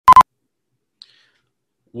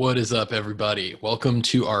What is up, everybody? Welcome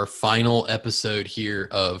to our final episode here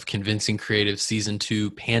of Convincing Creative Season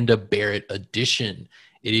 2 Panda Barrett Edition.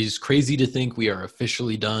 It is crazy to think we are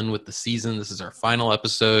officially done with the season. This is our final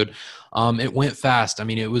episode. It went fast. I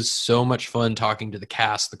mean, it was so much fun talking to the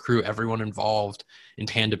cast, the crew, everyone involved in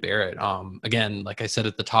Panda Barrett. Again, like I said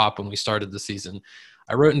at the top when we started the season,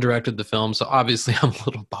 I wrote and directed the film, so obviously I'm a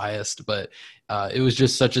little biased, but it was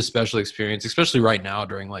just such a special experience, especially right now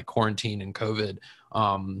during like quarantine and COVID.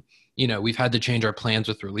 We've had to change our plans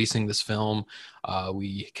with releasing this film.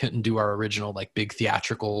 We couldn't do our original like big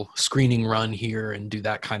theatrical screening run here and do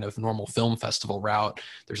that kind of normal film festival route.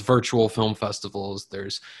 There's virtual film festivals.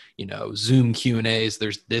 There's, Zoom Q&As.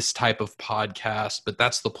 There's this type of podcast, but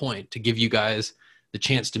that's the point, to give you guys the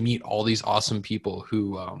chance to meet all these awesome people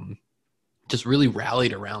who just really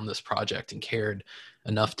rallied around this project and cared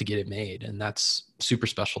enough to get it made. And that's super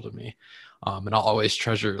special to me. And I'll always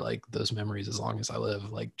treasure like those memories as long as I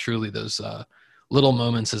live, like truly those little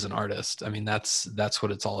moments as an artist. I mean, that's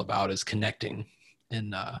what it's all about, is connecting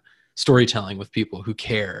and storytelling with people who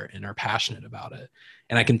care and are passionate about it.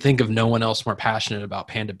 And I can think of no one else more passionate about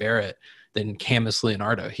Panda Barrett than Camus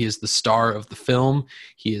Leonardo. He is the star of the film.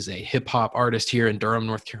 He is a hip hop artist here in Durham,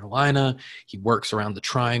 North Carolina. He works around the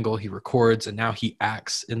Triangle. He records, and now he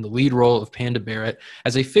acts in the lead role of Panda Barrett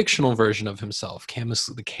as a fictional version of himself. Camus,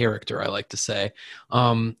 the character, I like to say.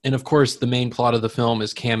 And of course, the main plot of the film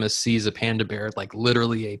is Camus sees a panda bear, like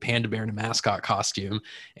literally a panda bear in a mascot costume,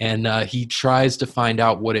 and he tries to find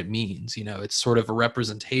out what it means. It's sort of a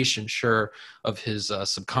representation, sure, of his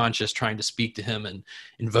subconscious trying to speak to him and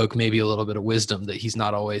invoke maybe a little bit of wisdom that he's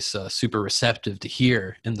not always super receptive to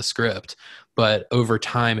hear in the script. But over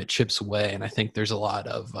time, it chips away. And I think there's a lot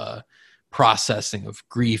of processing of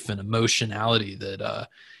grief and emotionality that,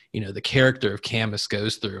 the character of Camus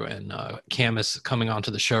goes through. And Camus, coming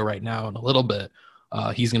onto the show right now in a little bit,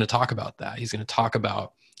 he's going to talk about that. He's going to talk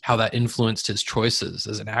about how that influenced his choices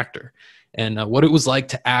as an actor and what it was like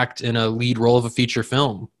to act in a lead role of a feature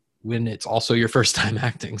film when it's also your first time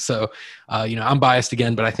acting. So, I'm biased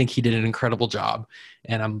again, but I think he did an incredible job,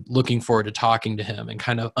 and I'm looking forward to talking to him and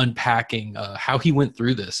kind of unpacking how he went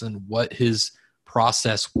through this and what his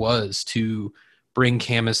process was to bring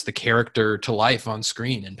Camus, the character, to life on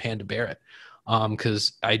screen in Panda Barrett.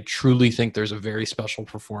 Because I truly think there's a very special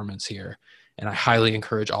performance here. And I highly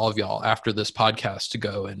encourage all of y'all after this podcast to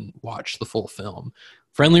go and watch the full film.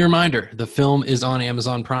 Friendly reminder, the film is on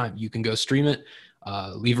Amazon Prime. You can go stream it.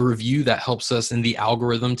 Leave a review. That helps us in the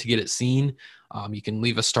algorithm to get it seen. You can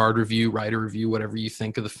leave a starred review, write a review, whatever you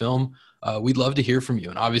think of the film. We'd love to hear from you.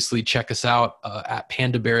 And obviously check us out at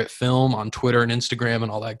Panda Barrett Film on Twitter and Instagram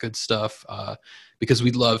and all that good stuff, because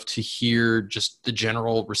we'd love to hear just the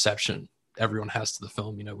general reception everyone has to the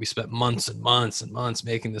film. We spent months and months and months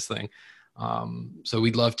making this thing. So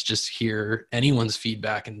we'd love to just hear anyone's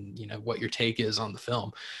feedback and, what your take is on the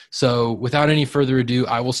film. So without any further ado,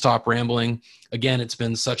 I will stop rambling. Again, it's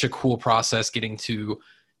been such a cool process getting to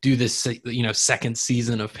do this, second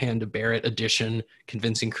season of Panda Barrett Edition,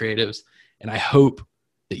 Convincing Creatives. And I hope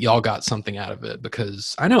that y'all got something out of it,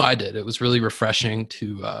 because I know I did. It was really refreshing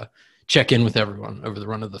to check in with everyone over the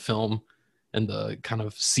run of the film and the kind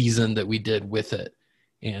of season that we did with it,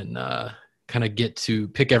 and kind of get to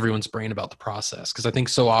pick everyone's brain about the process, because I think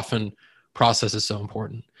so often process is so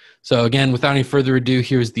important. So again, without any further ado,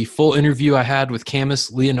 here's the full interview I had with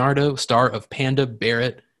Camus Leonardo, star of Panda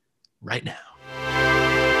Barrett, right now.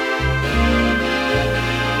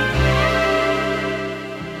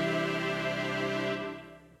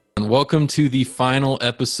 And welcome to the final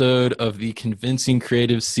episode of the Convincing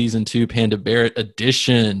Creative Season 2 Panda Barrett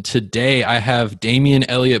Edition. Today, I have Damian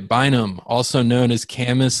Elliott Bynum, also known as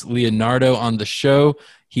Camus Leonardo, on the show.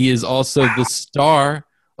 He is also the star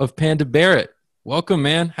of Panda Barrett. Welcome,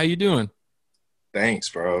 man. How you doing? Thanks,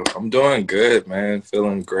 bro. I'm doing good, man.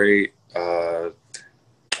 Feeling great.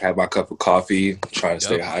 Had my cup of coffee, trying to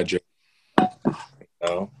stay hydrated.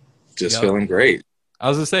 Just feeling great. I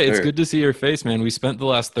was gonna say, it's good to see your face, man. We spent the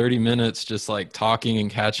last 30 minutes just like talking and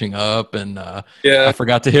catching up, and I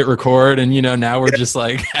forgot to hit record, and now we're just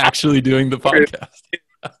like actually doing the podcast.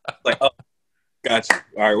 Gotcha.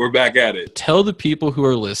 All right, we're back at it. Tell the people who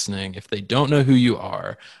are listening, if they don't know who you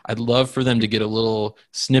are, I'd love for them to get a little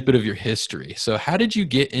snippet of your history. So how did you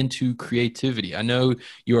get into creativity? I know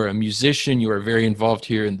you are a musician. You are very involved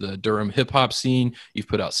here in the Durham hip hop scene. You've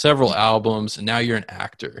put out several albums, and now you're an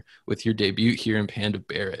actor with your debut here in Panda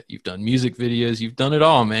Barrett. You've done music videos. You've done it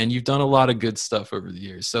all, man. You've done a lot of good stuff over the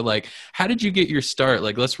years. So like, how did you get your start?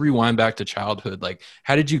 Like, let's rewind back to childhood. Like,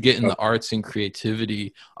 how did you get in the arts and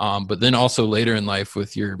creativity? But then also later in life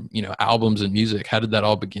with your, albums and music, how did that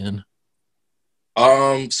all begin?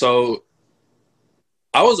 So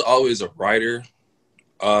I was always a writer.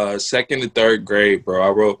 Second and third grade, bro, I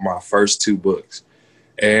wrote my first two books.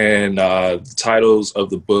 And the titles of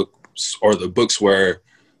the books, or the books, were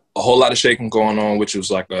A Whole Lot of Shaking Going On, which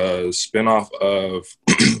was like a spinoff of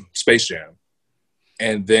Space Jam.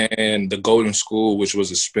 And then The Golden School, which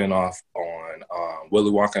was a spinoff on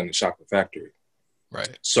Willy Wonka and the Chocolate Factory.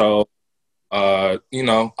 Right. So, I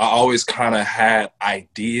always kind of had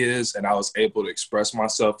ideas and I was able to express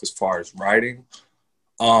myself as far as writing.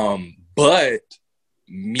 But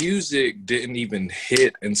music didn't even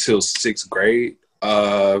hit until sixth grade.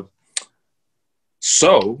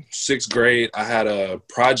 So sixth grade, I had a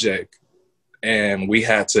project and we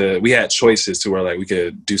had choices to where like we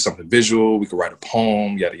could do something visual, we could write a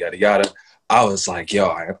poem, yada, yada, yada. I was like, yo,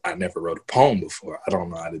 I never wrote a poem before. I don't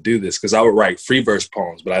know how to do this because I would write free verse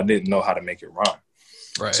poems, but I didn't know how to make it rhyme.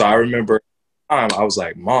 Right. So I remember I was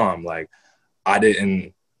like, Mom, like I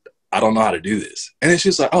don't know how to do this. And then she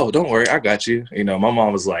was like, oh, don't worry, I got you. My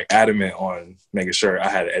mom was like adamant on making sure I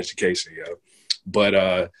had an education, yo.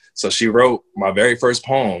 But so she wrote my very first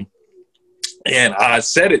poem and I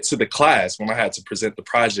said it to the class when I had to present the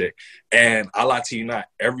project. And I lie to you not,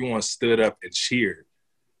 everyone stood up and cheered.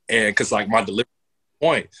 And cause like my delivery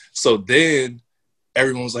point. So then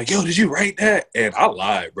everyone was like, yo, did you write that? And I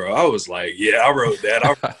lied, bro. I was like, yeah, I wrote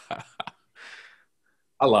that.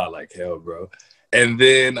 I lied like hell, bro. And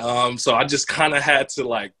then, so I just kind of had to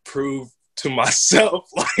like prove to myself,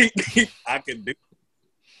 like I could do it.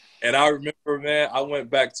 And I remember, man, I went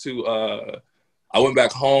back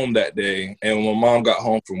home that day. And when Mom got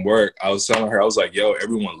home from work, I was telling her, I was like, yo,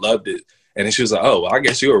 everyone loved it. And then she was like, oh, well, I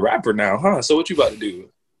guess you're a rapper now, huh? So what you about to do?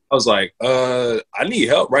 I was like, I need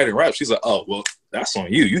help writing rap. She's like, oh, well, that's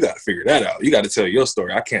on you. You got to figure that out. You got to tell your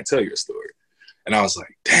story. I can't tell your story. And I was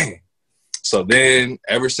like, dang. So then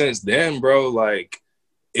ever since then, bro, like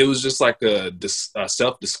it was just like a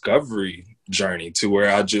self-discovery journey to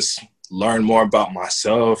where I just learned more about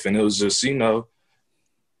myself. And it was just,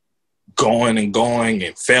 going and going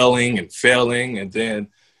and failing. And then,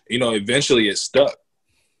 eventually it stuck.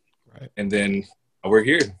 Right. And then we're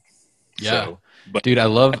here. Yeah. So, dude, I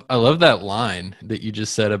love that line that you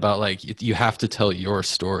just said about like you have to tell your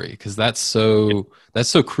story because that's so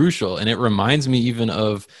crucial. And it reminds me even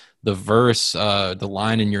of the verse, the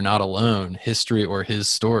line in You're Not Alone, history or his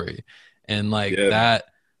story. And like that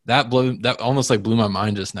almost like blew my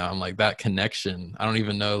mind just now. I'm like, that connection. I don't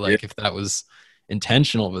even know like if that was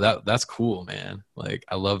intentional, but that's cool, man. Like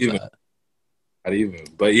I love that. Not even.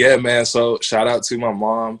 But yeah, man. So shout out to my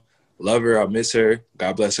mom. Love her. I miss her.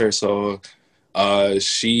 God bless her. So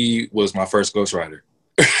she was my first ghostwriter.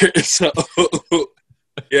 So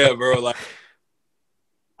yeah, bro. Like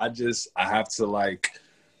I have to like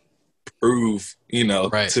prove,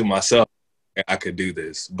 to myself I could do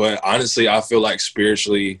this. But honestly, I feel like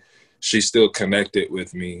spiritually she's still connected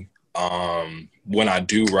with me when I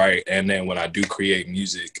do write, and then when I do create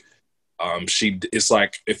music. It's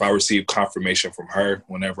like if I receive confirmation from her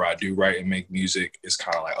whenever I do write and make music, it's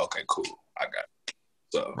kind of like, okay, cool, I got it.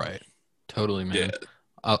 So right. Totally, man. Yeah.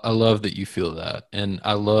 I love that you feel that. And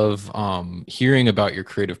I love hearing about your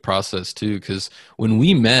creative process too. Cause when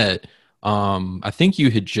we met, I think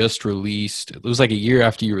you had just released, it was like a year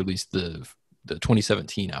after you released the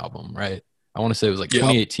 2017 album, right? I want to say it was like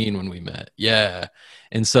 2018 when we met. Yeah.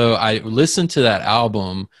 And so I listened to that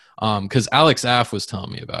album because Alex Aff was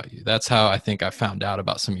telling me about you. That's how I think I found out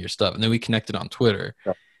about some of your stuff. And then we connected on Twitter.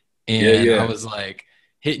 And I was like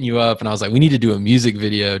hitting you up and I was like, we need to do a music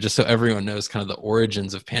video just so everyone knows kind of the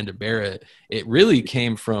origins of Panda Barrett. It really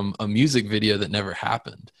came from a music video that never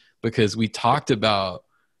happened because we talked about,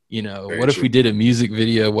 what if we did a music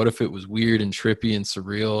video? What if it was weird and trippy and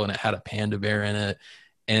surreal and it had a panda bear in it?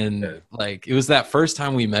 And like, it was that first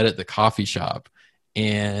time we met at the coffee shop.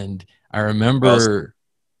 And I remember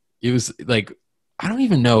it was like, I don't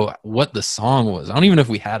even know what the song was. I don't even know if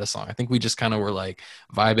we had a song. I think we just kind of were like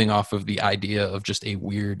vibing off of the idea of just a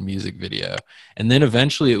weird music video. And then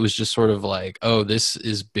eventually it was just sort of like, oh, this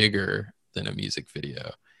is bigger than a music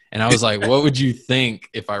video. And I was like, what would you think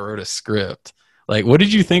if I wrote a script? Like, what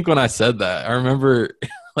did you think when I said that? I remember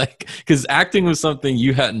like, because acting was something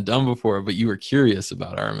you hadn't done before, but you were curious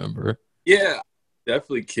about, I remember. Yeah,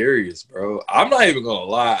 definitely curious, bro. I'm not even gonna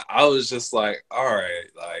lie. I was just like, all right,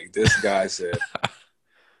 like this guy said,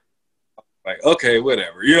 like, okay,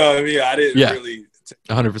 whatever. You know what I mean? I didn't really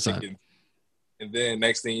 100%. And then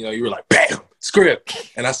next thing you know, you were like, bam,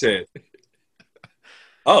 script. And I said,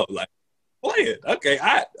 oh, like, play it. Okay,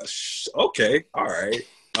 okay, all right.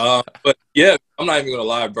 But yeah, I'm not even gonna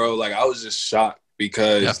lie, bro. Like I was just shocked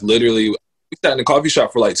because literally we sat in the coffee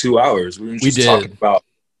shop for like 2 hours. We were just talking about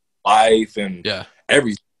life and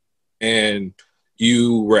everything. And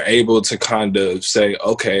you were able to kind of say,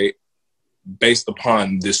 okay, based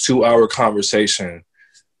upon this 2-hour conversation,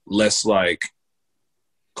 let's like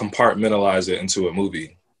compartmentalize it into a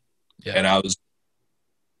movie. Yeah. And I was,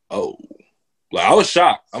 I was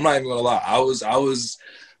shocked. I'm not even gonna lie. I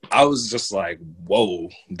was just like, whoa,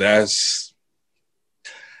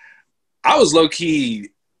 I was low key,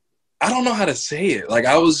 I don't know how to say it. Like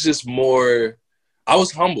I was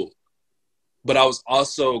humbled, but I was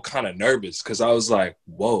also kind of nervous because I was like,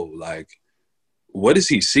 whoa, like what does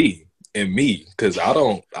he see in me? Because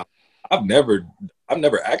I've never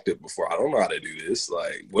acted before. I don't know how to do this.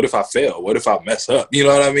 Like, what if I fail? What if I mess up? You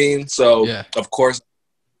know what I mean? So of course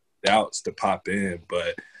doubts to pop in,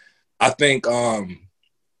 but I think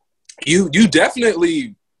you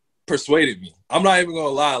definitely persuaded me. I'm not even gonna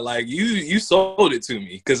lie. Like you sold it to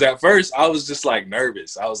me because at first I was just like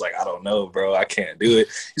nervous. I was like, I don't know, bro. I can't do it.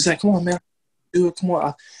 He's like, come on, man, do it. Come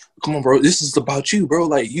on, bro. This is about you, bro.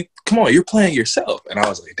 Like come on, you're playing yourself. And I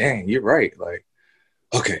was like, dang, you're right. Like,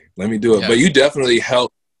 okay, let me do it. Yeah. But you definitely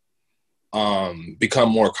helped become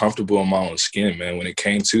more comfortable in my own skin, man, when it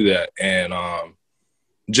came to that. And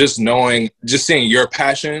just seeing your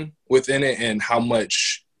passion within it and how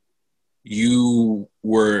much you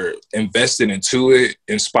were invested into it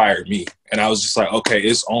inspired me. And I was just like, okay,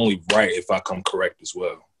 it's only right if I come correct as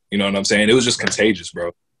well. You know what I'm saying? It was just contagious,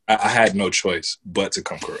 bro. I had no choice but to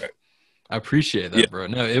come correct. I appreciate that, bro.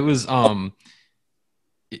 No, it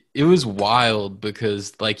was wild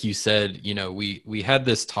because like you said, you know, we had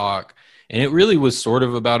this talk and it really was sort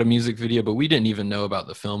of about a music video, but we didn't even know about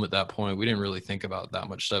the film at that point. We didn't really think about that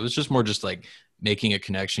much stuff. It was just more just like making a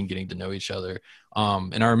connection, getting to know each other.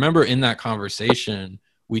 And I remember in that conversation,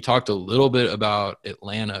 we talked a little bit about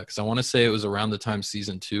Atlanta because I want to say it was around the time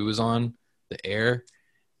season 2 was on the air.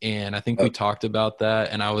 And I think we talked about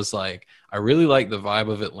that. And I was like, I really like the vibe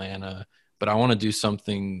of Atlanta, but I want to do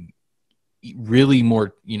something really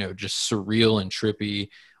more, you know, just surreal and trippy.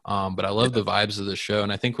 But I love the vibes of the show.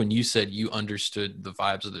 And I think when you said you understood the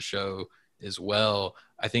vibes of the show as well,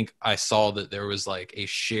 I think I saw that there was like a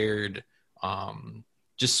shared,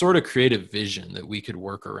 just sort of creative vision that we could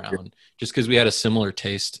work around just because we had a similar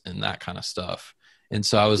taste in that kind of stuff. And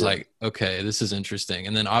so I was like, okay, this is interesting.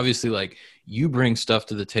 And then obviously like you bring stuff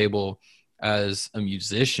to the table as a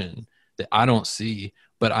musician that I don't see,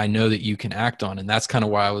 but I know that you can act on. And that's kind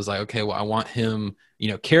of why I was like, okay, well, I want him, you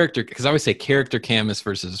know, character, because I always say character Camus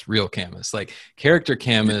versus real Camus. Like character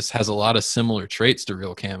Camus has a lot of similar traits to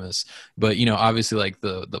real Camus, but, you know, obviously like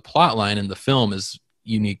the plot line in the film is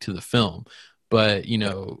unique to the film. But, you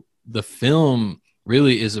know, the film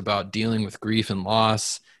really is about dealing with grief and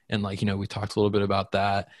loss. And like, you know, we talked a little bit about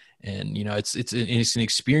that. And, you know, it's an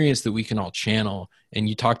experience that we can all channel. And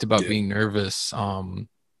you talked about being nervous to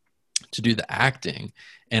do the acting.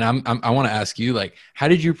 And I want to ask you, like, how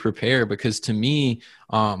did you prepare? Because to me,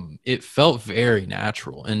 it felt very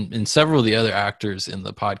natural. And several of the other actors in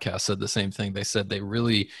the podcast said the same thing. They said they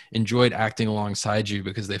really enjoyed acting alongside you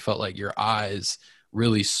because they felt like your eyes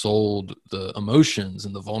really sold the emotions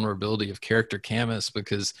and the vulnerability of character Camus,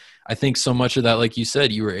 because I think so much of that, like you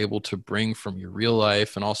said, you were able to bring from your real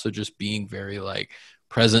life and also just being very like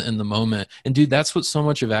present in the moment. And dude, that's what so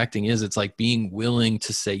much of acting is. It's like being willing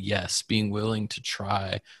to say yes, being willing to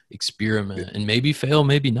try, experiment, and maybe fail,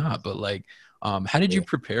 maybe not. But like, how did you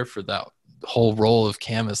prepare for that whole role of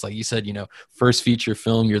Camus? Like you said, you know, first feature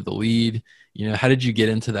film, you're the lead, you know, how did you get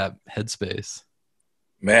into that headspace?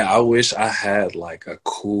 Man, I wish I had like a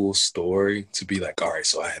cool story to be like, all right,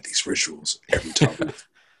 so I had these rituals every time.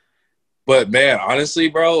 But man, honestly,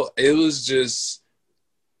 bro, it was just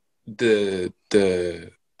I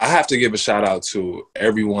have to give a shout out to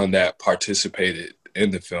everyone that participated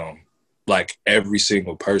in the film. Like every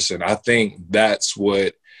single person. I think that's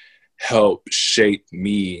what helped shape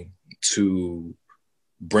me to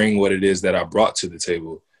bring what it is that I brought to the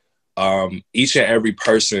table. Each and every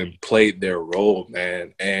person played their role,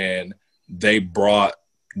 man, and they brought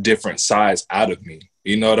different sides out of me.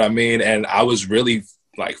 You know what I mean? And I was really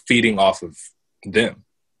like feeding off of them.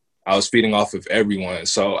 I was feeding off of everyone.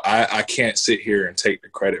 So I can't sit here and take the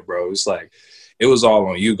credit, bro. It's like, it was all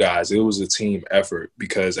on you guys. It was a team effort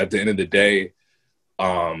because at the end of the day,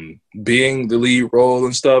 being the lead role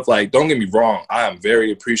and stuff, like, don't get me wrong. I am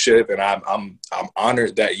very appreciative and I'm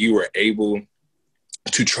honored that you were able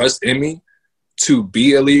to trust in me to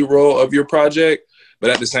be a lead role of your project. But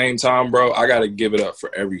at the same time, bro, I got to give it up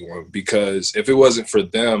for everyone, because if it wasn't for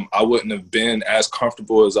them, I wouldn't have been as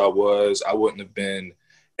comfortable as I was. I wouldn't have been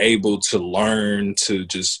able to learn to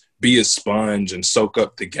just be a sponge and soak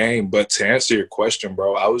up the game. But to answer your question,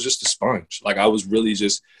 bro, I was just a sponge. Like, I was really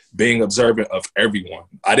just being observant of everyone.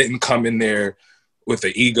 I didn't come in there with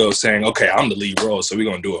the ego saying, okay, I'm the lead role, so we're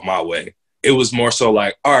going to do it my way. It was more so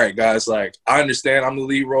like, all right, guys, like, I understand I'm the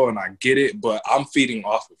lead role and I get it, but I'm feeding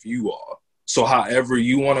off of you all. So however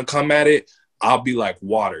you want to come at it, I'll be like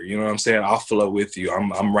water. You know what I'm saying? I'll flow with you.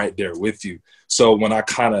 I'm right there with you. So when I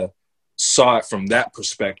kind of saw it from that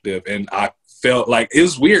perspective, and I felt like it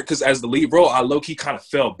was weird because as the lead role, I low-key kind of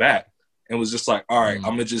fell back and was just like, all right, I'm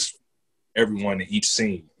going to just everyone in each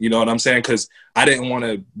scene. You know what I'm saying? Because I didn't want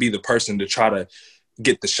to be the person to try to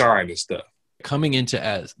get the shine and stuff. Coming into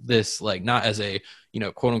as this, like, not as a, you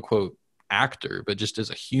know, quote unquote actor, but just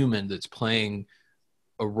as a human that's playing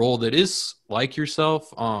a role that is like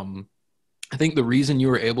yourself. I think the reason you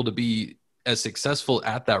were able to be as successful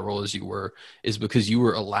at that role as you were is because you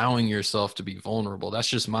were allowing yourself to be vulnerable. That's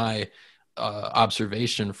just my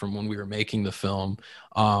observation from when we were making the film.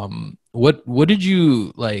 What did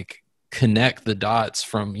you like connect the dots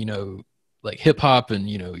from, you know, like hip hop and,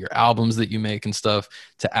 you know, your albums that you make and stuff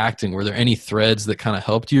to acting? Were there any threads that kind of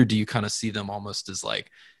helped you, or do you kind of see them almost as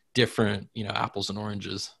like different, you know, apples and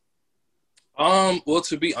oranges? Well,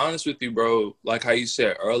 to be honest with you, bro, like how you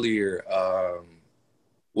said earlier,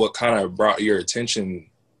 what kind of brought your attention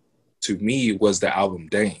to me was the album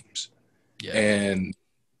Dames. Yeah. And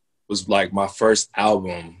was like my first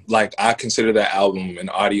album. Like, I consider that album an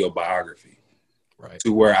audio biography. Right.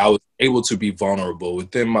 To where I was able to be vulnerable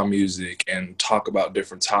within my music and talk about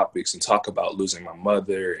different topics and talk about losing my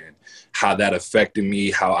mother and how that affected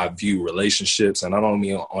me, how I view relationships. And I don't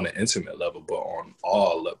mean on an intimate level, but on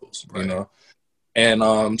all levels, right. You know?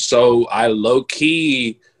 And so I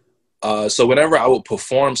low-key, so whenever I would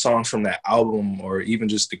perform songs from that album or even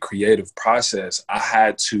just the creative process, I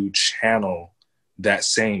had to channel that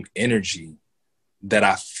same energy that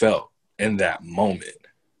I felt in that moment.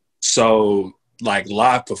 So like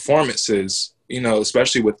live performances, you know,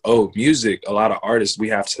 especially with old music, a lot of artists, we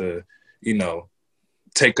have to, you know,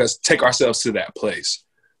 take ourselves to that place.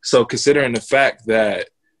 So considering the fact that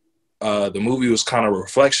the movie was kind of a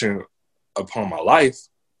reflection upon my life,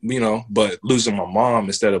 you know, but losing my mom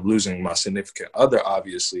instead of losing my significant other,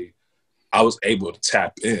 obviously, I was able to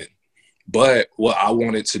tap in. But what I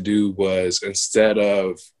wanted to do was, instead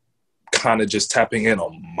of kind of just tapping in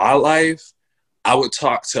on my life, I would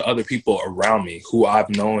talk to other people around me who I've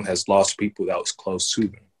known has lost people that was close to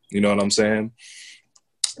them. You know what I'm saying?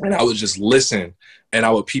 And I would just listen, and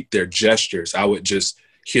I would peep their gestures. I would just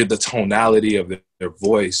hear the tonality of their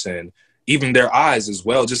voice and even their eyes as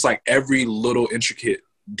well. Just like every little intricate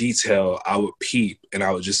detail I would peep, and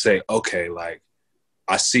I would just say, okay, like,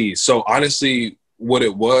 I see. So honestly, what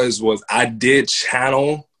it was I did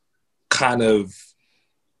channel kind of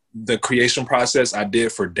the creation process I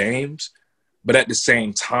did for Dames, but at the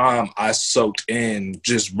same time, I soaked in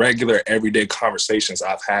just regular everyday conversations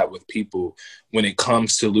I've had with people when it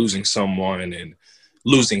comes to losing someone and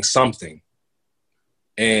losing something.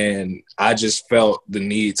 And I just felt the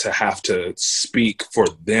need to have to speak for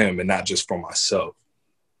them and not just for myself.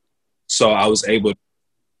 So I was able to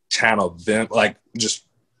channel them, like just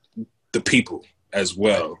the people as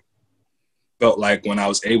well. Felt like when I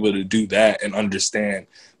was able to do that and understand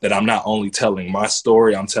that I'm not only telling my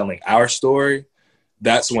story, I'm telling our story,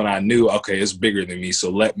 that's when I knew, okay, it's bigger than me. So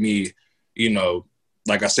let me, you know,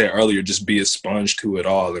 like I said earlier, just be a sponge to it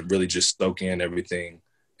all and really just soak in everything.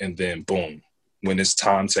 And then boom, when it's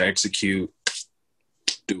time to execute,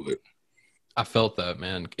 do it. I felt that,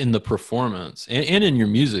 man, in the performance and in your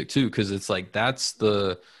music too, because it's like that's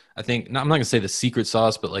the, I think, I'm not going to say the secret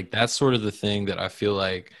sauce, but like that's sort of the thing that I feel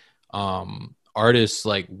like artists,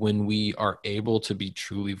 like when we are able to be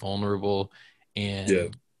truly vulnerable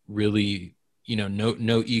and really, you know,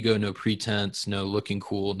 no ego, no pretense, no looking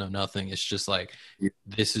cool, no nothing. It's just like,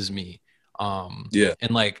 this is me.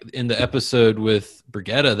 And like in the episode with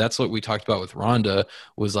Brigitta, that's what we talked about with Rhonda,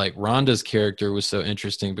 was like Rhonda's character was so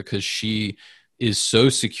interesting because she is so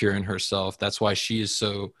secure in herself. That's why she is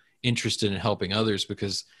so interested in helping others,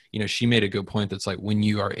 because, you know, she made a good point. That's like, when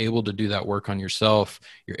you are able to do that work on yourself,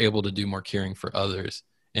 you're able to do more caring for others.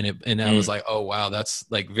 And I was like, oh, wow, that's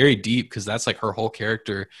like very deep, because that's like her whole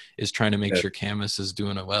character is trying to make sure Camus is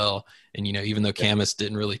doing it well. And, you know, even though Camus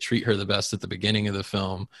didn't really treat her the best at the beginning of the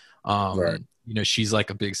film, you know, she's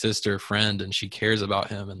like a big sister, friend, and she cares about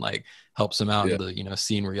him and like helps him out in the, you know,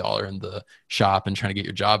 scene where y'all are in the shop and trying to get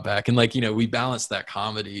your job back. And like, you know, we balance that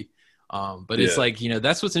comedy. But it's like, you know,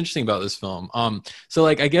 that's what's interesting about this film. So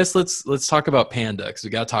like, I guess let's talk about Panda, because we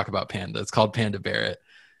got to talk about Panda. It's called Panda Barrett.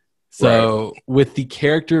 So with the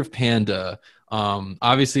character of Panda,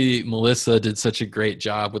 Obviously Melissa did such a great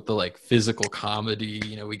job with the like physical comedy,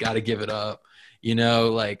 you know, we got to give it up, you know,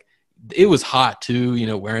 like it was hot too, you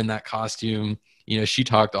know, wearing that costume, you know, she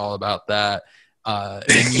talked all about that.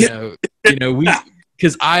 And you know,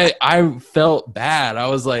 because I felt bad. I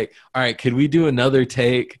was like, all right, could we do another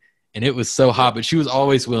take? And it was so hot, but she was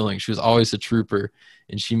always willing. She was always a trooper,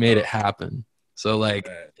 and she made it happen. So like,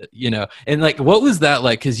 you know, and like, what was that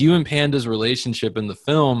like? Because you and Panda's relationship in the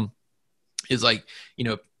film is like, you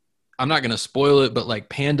know, I'm not going to spoil it, but like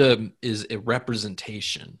Panda is a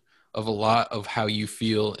representation of a lot of how you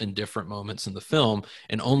feel in different moments in the film,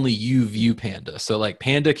 and only you view Panda. So like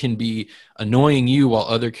Panda can be annoying you while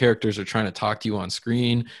other characters are trying to talk to you on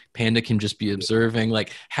screen. Panda can just be observing.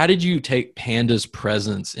 Like, how did you take Panda's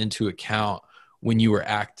presence into account when you were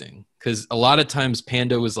acting? Because a lot of times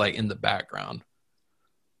Panda was like in the background.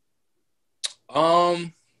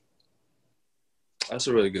 That's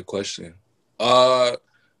a really good question.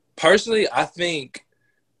 Personally, I think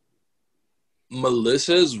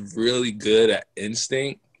Melissa's really good at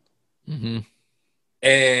instinct. Mm-hmm.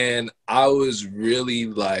 And I was really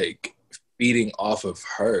like feeding off of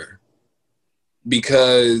her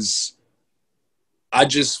because I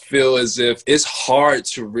just feel as if it's hard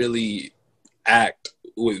to really act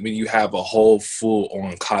when you have a whole full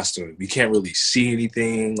on costume. You can't really see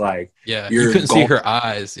anything. Like, yeah, you couldn't see her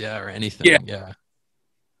eyes, or anything. Yeah.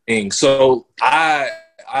 So I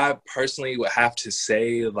personally would have to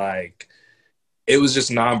say, like, it was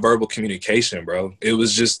just nonverbal communication, bro. It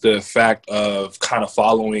was just the fact of kind of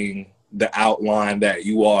following the outline that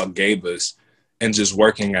you all gave us and just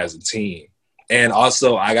working as a team. And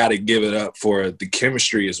also, I got to give it up for the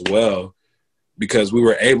chemistry as well, because we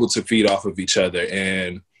were able to feed off of each other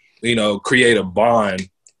and, you know, create a bond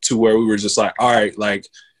to where we were just like, all right, like,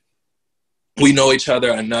 we know each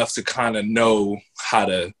other enough to kind of know how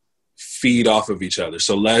to feed off of each other.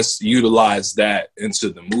 So let's utilize that into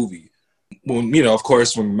the movie. When, you know, of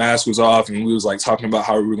course, when the mask was off and we was like talking about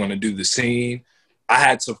how we were going to do the scene, I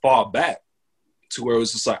had to fall back to where it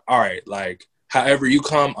was just like, all right, like, however you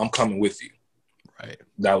come, I'm coming with you. Right.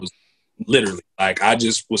 That was literally like, I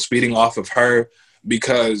just was feeding off of her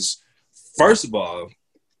because, first of all,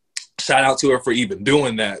 shout out to her for even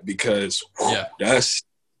doing that, because that's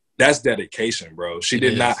dedication, bro. She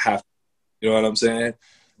did not have, you know what I'm saying?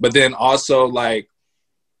 But then also, like,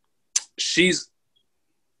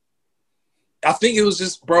 I think it was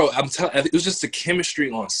just, bro, it was just the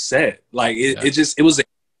chemistry on set. Like, it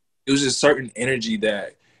was just certain energy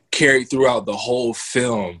that carried throughout the whole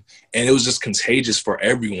film, and it was just contagious for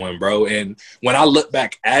everyone, bro. And when I look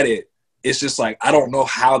back at it, it's just like, I don't know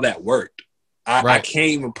how that worked. I can't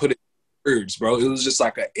even put it in words, bro. It was just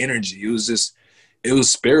like an energy. It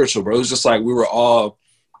was spiritual, bro. It was just like we were all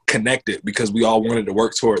connected because we all wanted to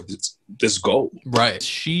work toward this goal. Right.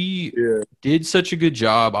 She did such a good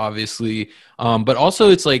job, obviously. But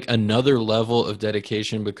also it's like another level of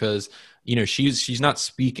dedication because, you know, she's not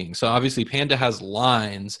speaking. So obviously Panda has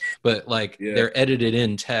lines, but like they're edited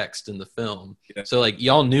in text in the film. Yeah. So like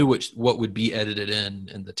y'all knew what would be edited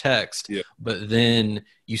in the text, but then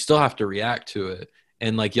you still have to react to it.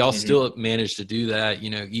 And like y'all still managed to do that, you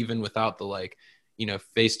know, even without the like, you know,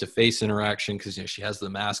 face-to-face interaction, because, you know, she has the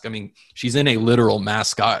mask. I mean, she's in a literal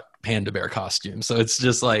mascot panda bear costume. So it's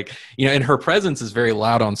just like, you know, and her presence is very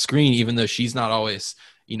loud on screen, even though she's not always,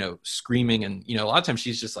 you know, screaming. And, you know, a lot of times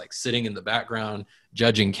she's just like sitting in the background,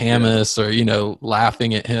 judging Camus or, you know,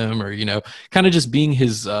 laughing at him or, you know, kind of just being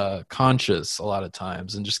his conscious a lot of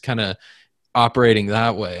times and just kind of operating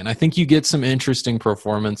that way. And I think you get some interesting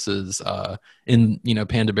performances in, you know,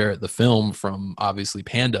 Panda Barrett, the film, from obviously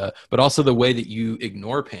Panda, but also the way that you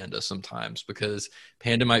ignore Panda sometimes, because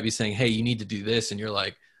Panda might be saying, hey, you need to do this. And you're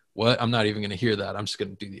like, what? I'm not even going to hear that. I'm just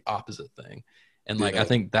going to do the opposite thing. And like, I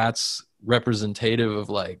think that's representative of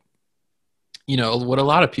like, you know, what a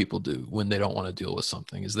lot of people do when they don't want to deal with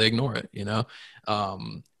something is they ignore it, you know?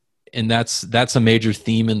 And that's a major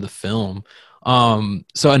theme in the film.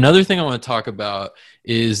 So another thing I want to talk about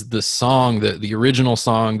is the song, the original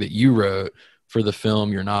song that you wrote for the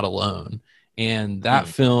film, You're Not Alone. And that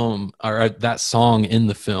film, or that song in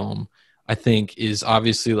the film, I think is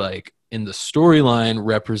obviously like in the storyline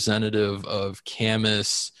representative of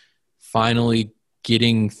Camus finally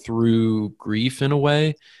getting through grief in a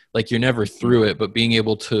way. Like you're never through it, but being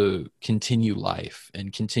able to continue life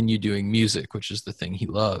and continue doing music, which is the thing he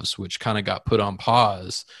loves, which kind of got put on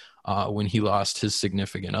pause when he lost his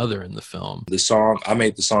significant other in the film. I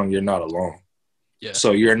made the song You're Not Alone. Yeah.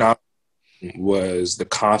 So You're Not was the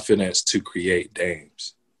confidence to create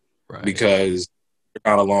Dames. Right. Because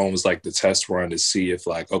Not alone was like the test run to see if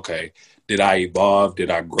like, okay, did I evolve? Did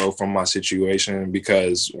I grow from my situation?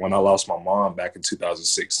 Because when I lost my mom back in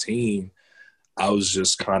 2016, I was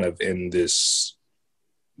just kind of in this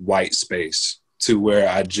white space to where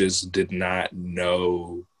I just did not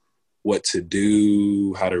know what to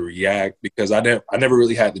do, how to react, because I never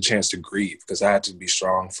really had the chance to grieve because I had to be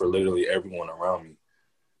strong for literally everyone around me.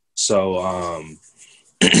 So,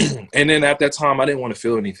 and then at that time, I didn't want to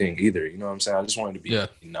feel anything either. You know what I'm saying? I just wanted to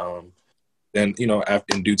be numb. Then, you know,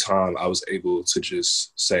 after, in due time, I was able to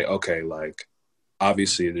just say, okay, like,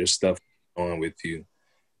 obviously there's stuff going on with you.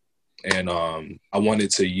 And I wanted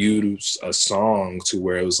to use a song to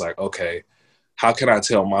where it was like, okay, how can I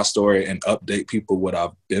tell my story and update people what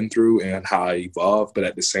I've been through and how I evolved, but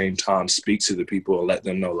at the same time speak to the people and let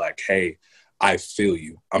them know like, hey, I feel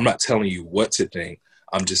you. I'm not telling you what to think.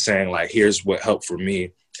 I'm just saying like, here's what helped for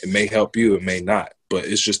me. It may help you, it may not, but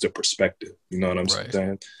it's just a perspective. You know what I'm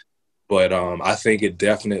saying? But I think it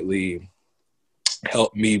definitely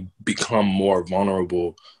helped me become more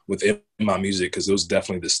vulnerable within my music because it was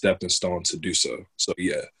definitely the stepping stone to do so. So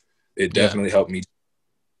yeah, it definitely helped me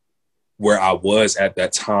where I was at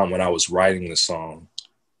that time when I was writing the song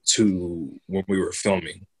to when we were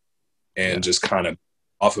filming and just kind of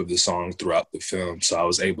off of the song throughout the film. So I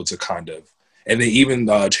was able to kind of, and then even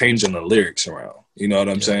changing the lyrics around, you know what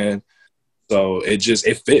I'm saying? So it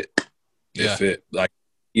fit. It fit. Like,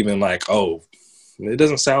 even like, oh, it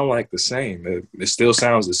doesn't sound like the same. It still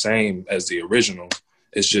sounds the same as the original.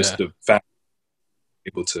 It's just the fact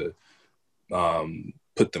able to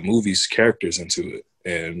put the movie's characters into it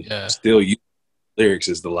and still use lyrics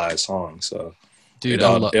as the live song. So dude,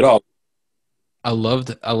 I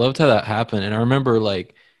loved how that happened. And I remember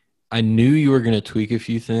like I knew you were gonna tweak a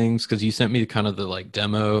few things because you sent me kind of the like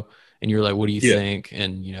demo and you're like, what do you think?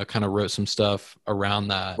 And you know, kind of wrote some stuff around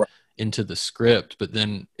that into the script. But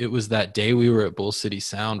then it was that day we were at Bull City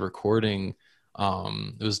Sound recording.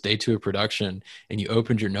 It was day 2 of production and you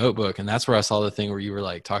opened your notebook and that's where I saw the thing where you were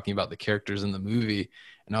like talking about the characters in the movie.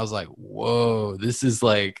 And I was like, whoa, this is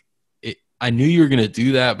like it. I knew you were going to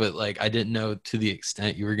do that, but like, I didn't know to the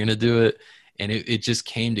extent you were going to do it. And it just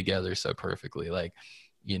came together so perfectly. Like,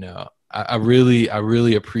 you know, I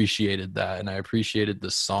really appreciated that. And I appreciated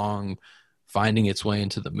the song finding its way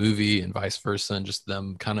into the movie and vice versa. And just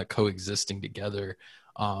them kind of coexisting together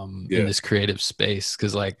in this creative space.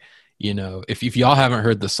 Cause like, you know, if y'all haven't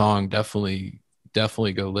heard the song, definitely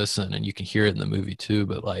go listen and you can hear it in the movie too.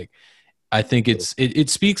 But like, I think it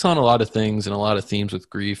speaks on a lot of things and a lot of themes with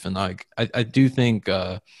grief. And like, I do think,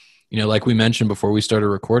 you know, like we mentioned before we started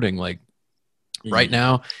recording, like right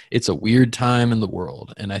now it's a weird time in the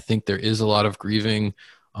world. And I think there is a lot of grieving,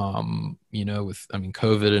 you know, with, I mean,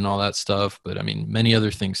 COVID and all that stuff, but I mean, many other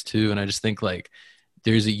things too. And I just think like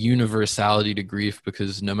there's a universality to grief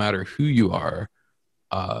because no matter who you are,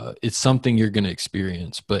 it's something you're going to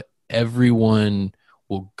experience, but everyone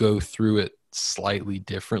will go through it slightly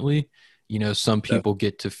differently. You know, some people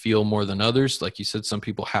get to feel more than others. Like you said, some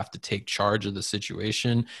people have to take charge of the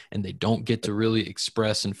situation and they don't get to really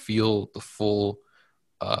express and feel the full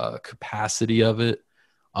capacity of it.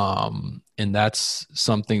 And that's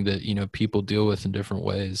something that, you know, people deal with in different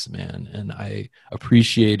ways, man. And I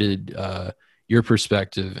appreciated your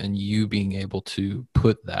perspective and you being able to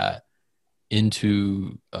put that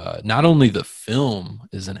into not only the film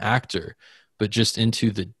as an actor, but just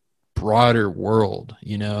into the broader world,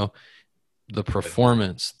 you know, the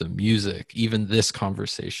performance, the music, even this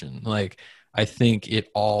conversation. Like, I think it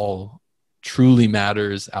all truly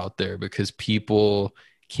matters out there because people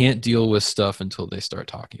can't deal with stuff until they start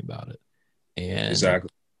talking about it. And,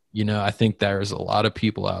 you know, I think there's a lot of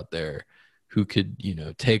people out there who could, you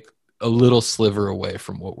know, take a little sliver away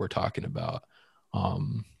from what we're talking about.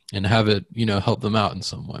 And have it, you know, help them out in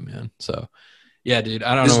some way, man. So, yeah, dude,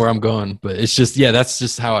 I don't know where I'm going, but it's just, that's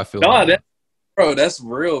just how I feel. No, bro, that's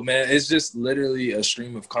real, man. It's just literally a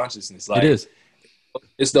stream of consciousness. Like, it is.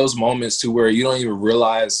 It's those moments to where you don't even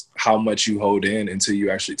realize how much you hold in until you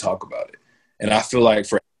actually talk about it. And I feel like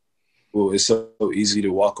for people, it's so easy to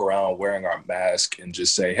walk around wearing our mask and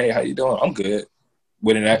just say, hey, how you doing? I'm good.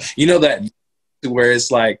 You know that where it's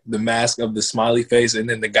like the mask of the smiley face and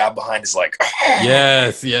then the guy behind is like,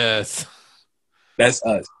 yes, that's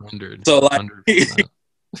us. 100. So like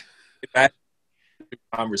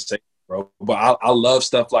conversation, bro. But I love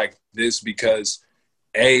stuff like this because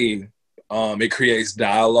it creates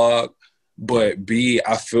dialogue, but B,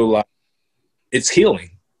 I feel like it's healing.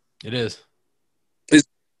 It is. It's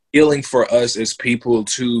healing for us as people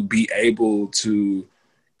to be able to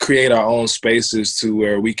create our own spaces to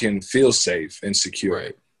where we can feel safe and secure.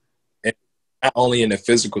 Right. And not only in the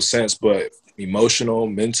physical sense, but emotional,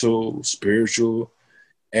 mental, spiritual.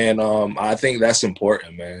 And I think that's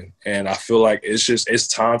important, man. And I feel like it's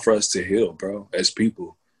time for us to heal, bro, as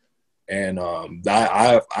people. And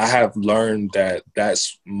I have learned that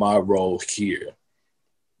that's my role here.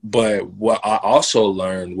 But what I also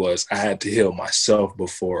learned was I had to heal myself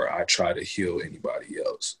before I try to heal anybody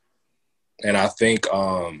else. And I think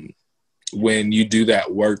when you do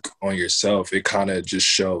that work on yourself, it kind of just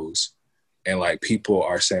shows. And like people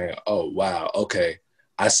are saying, oh, wow, okay,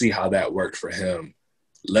 I see how that worked for him.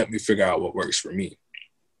 Let me figure out what works for me.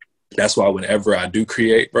 That's why whenever I do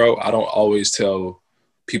create, bro, I don't always tell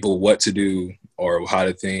people what to do or how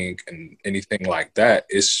to think and anything like that.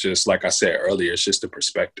 It's just, like I said earlier, it's just a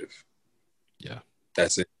perspective. Yeah.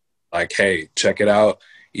 That's it. Like, hey, check it out.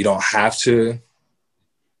 You don't have to.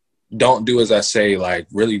 Don't do as I say. Like,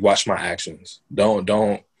 really watch my actions. Don't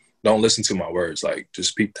listen to my words. Like, just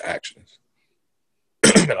speak the actions.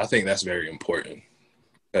 And I think that's very important.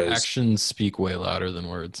 Actions speak way louder than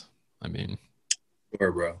words. I mean,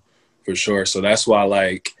 sure, bro, for sure. So that's why,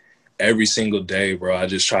 like, every single day, bro, I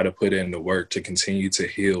just try to put in the work to continue to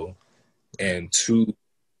heal and to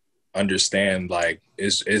understand, like,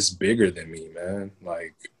 it's bigger than me, man.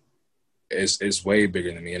 Like, it's way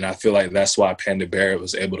bigger than me. And I feel like that's why Panda Barrett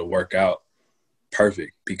was able to work out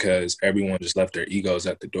perfect, because everyone just left their egos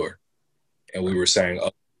at the door. And we were saying,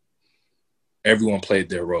 oh, everyone played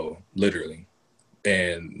their role, literally.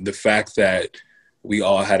 And the fact that we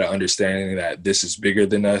all had an understanding that this is bigger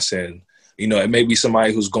than us, and, you know, it may be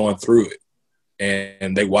somebody who's going through it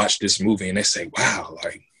and they watch this movie and they say, wow,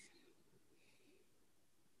 like,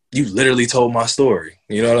 you literally told my story.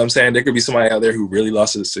 You know what I'm saying? There could be somebody out there who really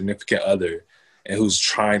lost a significant other and who's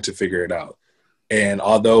trying to figure it out. And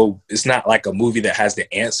although it's not like a movie that has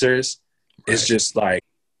the answers, right, it's just like,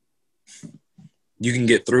 you can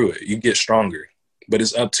get through it. You get stronger, but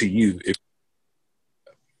it's up to you.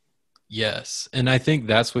 Yes. And I think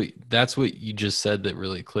that's what you just said that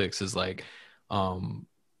really clicks is like,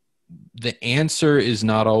 the answer is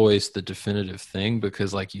not always the definitive thing,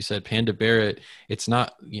 because like you said, Panda Barrett, it's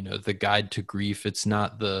not, you know, the guide to grief. It's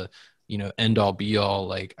not the, you know, end all be all.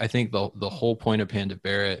 Like, I think the whole point of Panda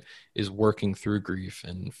Barrett is working through grief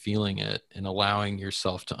and feeling it and allowing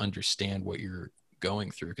yourself to understand what you're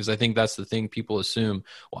going through. Because I think that's the thing, people assume,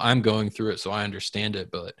 well, I'm going through it, so I understand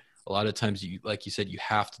it. But a lot of times, you, like you said, you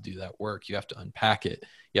have to do that work. You have to unpack it.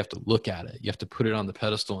 You have to look at it. You have to put it on the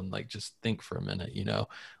pedestal and like just think for a minute, you know,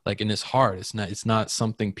 like, and it's hard. It's not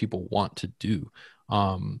something people want to do.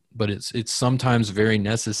 But it's sometimes very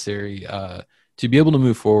necessary to be able to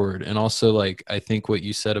move forward. And also, like, I think what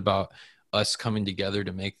you said about us coming together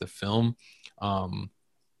to make the film,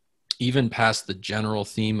 even past the general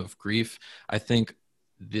theme of grief, I think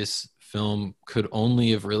this film could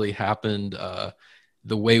only have really happened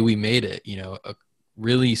the way we made it, you know, a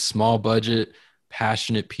really small budget,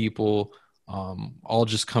 passionate people, all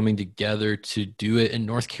just coming together to do it in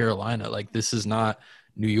North Carolina. Like, this is not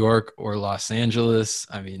New York or Los Angeles.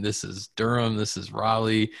 I mean, this is Durham. This is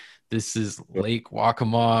Raleigh. This is Lake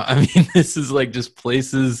Waccamaw. I mean, this is like just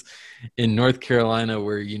places in North Carolina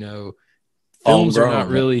where, you know, films are not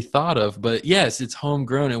really thought of. But yes, it's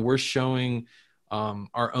homegrown, and we're showing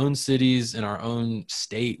our own cities and our own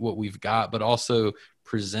state what we've got, but also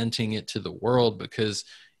presenting it to the world. Because,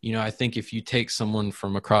 you know, I think if you take someone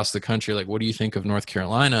from across the country, like, what do you think of North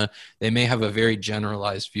Carolina? They may have a very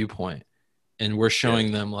generalized viewpoint, and we're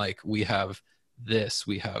showing them, like, we have this,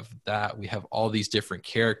 we have that, we have all these different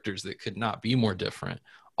characters that could not be more different,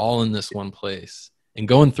 all in this one place, and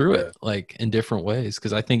going through it like in different ways.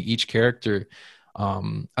 Because I think each character,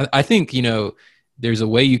 I think, you know, there's a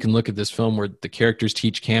way you can look at this film where the characters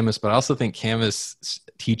teach Camus, but I also think Camus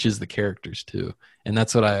teaches the characters too. And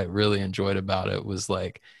that's what I really enjoyed about it, was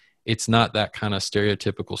like, it's not that kind of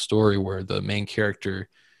stereotypical story where the main character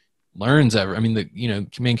learns I mean, the, you know,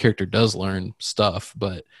 main character does learn stuff,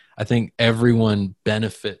 but I think everyone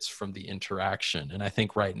benefits from the interaction. And I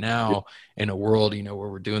think right now in a world, you know, where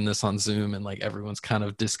we're doing this on Zoom and like everyone's kind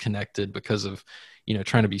of disconnected because of, you know,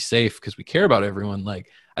 trying to be safe because we care about everyone. Like,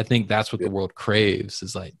 I think that's what the world craves,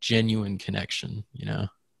 is like genuine connection, you know?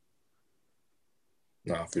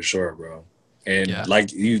 No, for sure, bro. And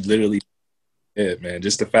like you literally did, man,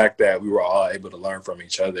 just the fact that we were all able to learn from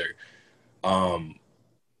each other.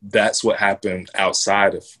 That's what happened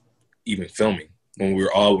outside of even filming, when we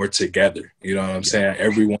were together. You know what I'm saying?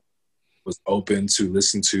 Everyone was open to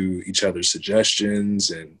listen to each other's suggestions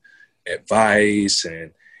and advice,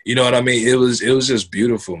 and you know what I mean? It was just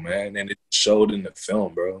beautiful, man. And it showed in the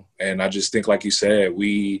film, bro. And I just think, like you said,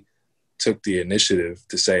 we took the initiative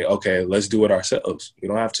to say, okay, let's do it ourselves. We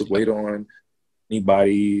don't have to wait on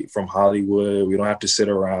anybody from Hollywood. We don't have to sit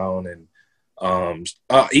around and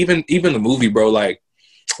even the movie, bro. Like,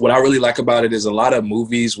 what I really like about it is a lot of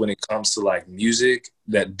movies when it comes to like music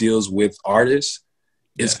that deals with artists.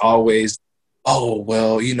 It's always, oh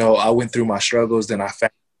well, you know, I went through my struggles, then I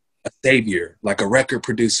found a savior, like a record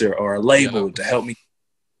producer or a label to help me.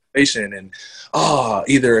 And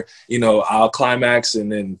either, you know, I'll climax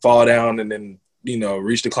and then fall down and then, you know,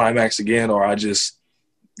 reach the climax again, or I just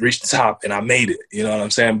reach the top and I made it. You know what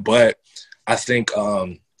I'm saying? But I think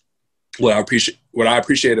what I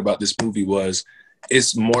appreciate about this movie was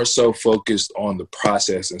it's more so focused on the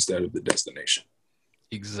process instead of the destination.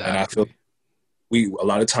 Exactly. And I feel a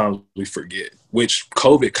lot of times we forget, which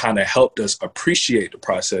COVID kind of helped us appreciate the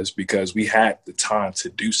process because we had the time to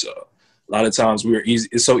do so. A lot of times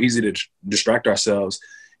it's so easy to distract ourselves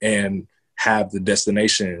and have the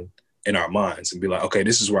destination in our minds and be like, okay,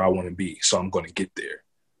 this is where I want to be, so I'm going to get there.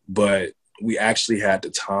 But we actually had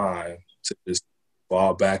the time to just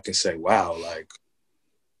fall back and say, wow, like,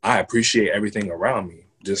 I appreciate everything around me.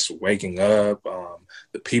 Just waking up,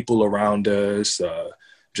 the people around us,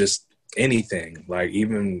 just anything, like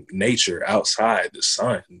even nature outside, the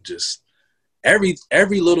sun, just every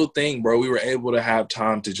little thing, bro. We were able to have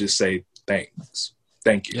time to just say, thanks.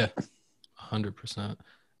 Thank you. Yeah, 100%.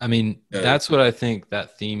 I mean, that's what I think,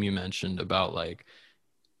 that theme you mentioned about, like,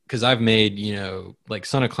 because I've made, you know, like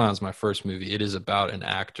Son of Clown's my first movie. It is about an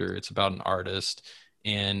actor. It's about an artist.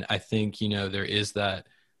 And I think, you know, there is that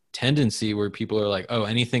tendency where people are like, oh,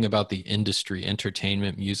 anything about the industry,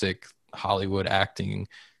 entertainment, music, Hollywood, acting,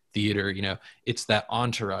 theater, you know, it's that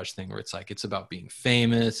entourage thing where it's like, it's about being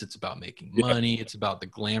famous, it's about making money, it's about the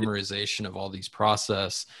glamorization of all these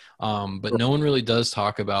process, but no one really does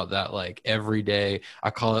talk about that, like, everyday, I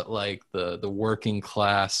call it like the working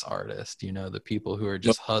class artist, you know, the people who are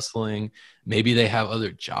just hustling. Maybe they have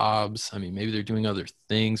other jobs, I mean, maybe they're doing other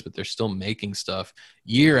things, but they're still making stuff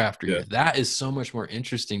year after year. That is so much more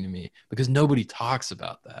interesting to me because nobody talks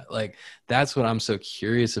about that. Like, that's what I'm so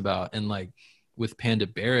curious about. And like, with Panda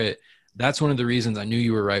Barrett, that's one of the reasons I knew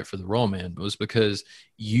you were right for the role, man, was because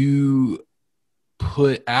you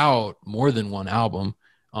put out more than one album.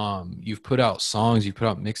 You've put out songs, you put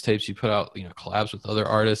out mixtapes, you put out, you know, collabs with other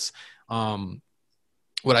artists.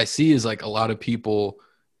 What I see is like a lot of people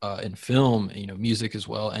in film, you know, music as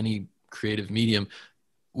well, any creative medium,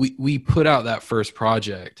 we put out that first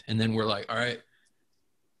project and then we're like, all right,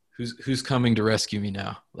 who's coming to rescue me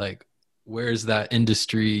now? Like, where's that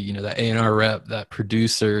industry, you know, that A&R rep, that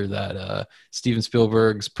producer, that Steven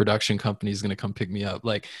Spielberg's production company is going to come pick me up.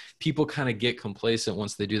 Like, people kind of get complacent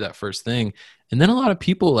once they do that first thing. And then a lot of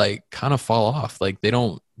people like kind of fall off. Like, they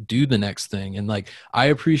don't do the next thing. And like, I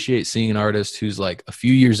appreciate seeing an artist who's like a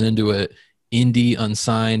few years into it, indie,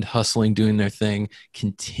 unsigned, hustling, doing their thing,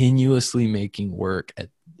 continuously making work at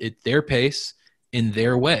their pace, in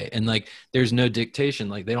their way. And like, there's no dictation.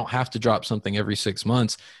 Like, they don't have to drop something every 6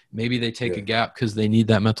 months. Maybe they take a gap because they need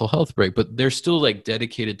that mental health break, but they're still like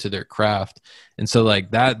dedicated to their craft. And so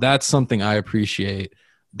like that's something I appreciate.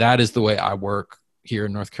 That is the way I work here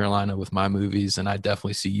in North Carolina with my movies. And I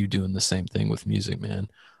definitely see you doing the same thing with music, man.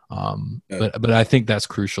 But I think that's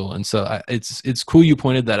crucial. And so it's cool you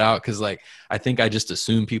pointed that out. Cause like, I think I just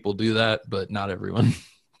assume people do that, but not everyone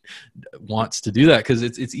wants to do that because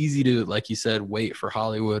it's easy to, like you said, wait for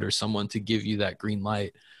Hollywood or someone to give you that green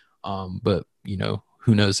light. But you know,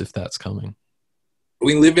 who knows if that's coming.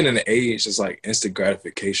 We live in an age that's like instant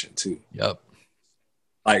gratification too. Yep.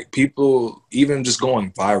 Like, people, even just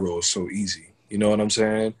going viral is so easy. You know what I'm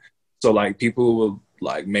saying? So like, people will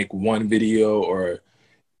like make one video or,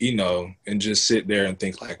 you know, and just sit there and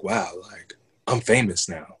think like, wow, like, I'm famous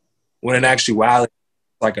now. When in actuality,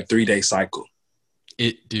 it's like a 3-day cycle.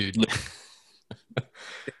 Dude.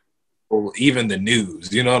 Or even the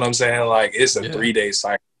news, you know what I'm saying? Like, it's a 3-day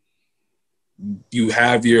cycle. You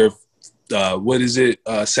have your,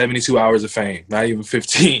 72 hours of fame, not even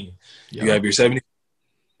 15. You have your 70,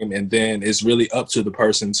 and then it's really up to the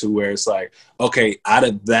person to where it's like, okay, out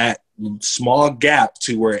of that small gap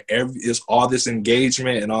to where it's all this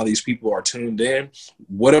engagement and all these people are tuned in,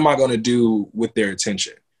 what am I going to do with their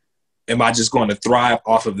attention? Am I just going to thrive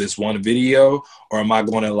off of this one video, or am I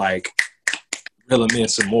going to like reel them in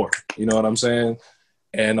some more? You know what I'm saying?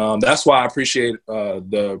 And that's why I appreciate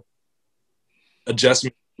the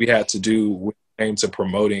adjustment we had to do when it came to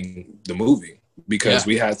promoting the movie, because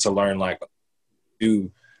we had to learn like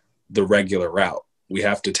do the regular route. We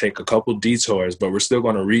have to take a couple detours, but we're still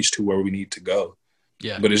going to reach to where we need to go.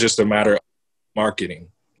 Yeah. But it's just a matter of marketing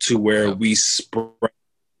to where we spread.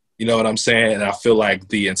 You know what I'm saying? And I feel like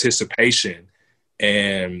the anticipation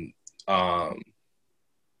and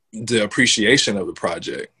the appreciation of the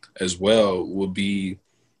project as well will be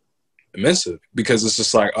immense, because it's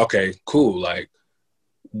just like, okay, cool. Like,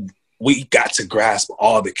 we got to grasp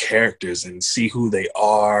all the characters and see who they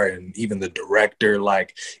are, and even the director.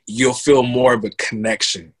 Like, you'll feel more of a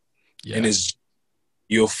connection, and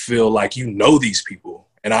you'll feel like you know these people.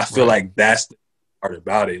 And I feel like that's the part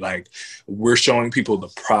about it. Like, we're showing people the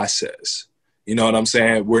process. You know what I'm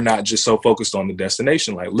saying? We're not just so focused on the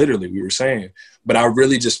destination, like literally we were saying. But I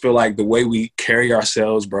really just feel like the way we carry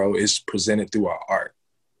ourselves, bro, is presented through our art.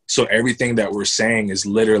 So everything that we're saying is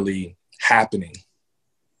literally happening,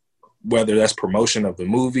 whether that's promotion of the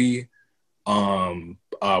movie, working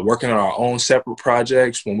on our own separate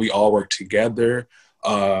projects when we all work together,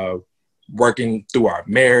 working through our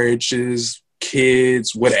marriages,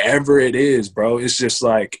 kids, whatever it is, bro. It's just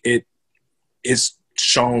like it's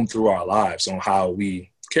shown through our lives on how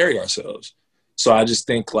we carry ourselves. So I just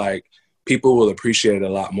think like people will appreciate it a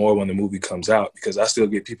lot more when the movie comes out, because I still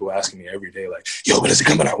get people asking me every day, like, yo, when is it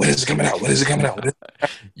coming out? When is it coming out? When is it coming out?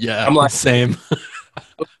 Yeah, I'm like, same.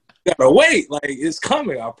 gotta wait. Like, it's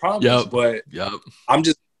coming, I promise. But I'm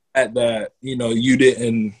just at that, you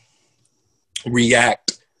didn't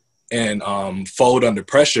react and fold under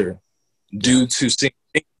pressure due to thinking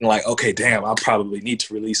like, okay, damn, I probably need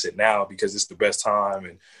to release it now because it's the best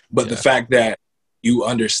time. But the fact that you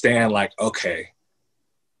understand, like, okay,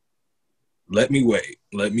 let me wait.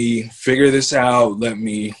 Let me figure this out. Let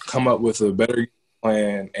me come up with a better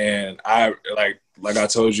plan. And I like I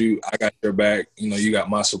told you, I got your back. You got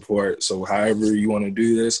my support. So however you want to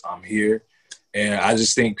do this, I'm here. And I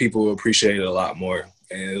just think people will appreciate it a lot more.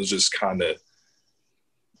 And it was just kind of,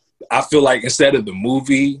 I feel like instead of the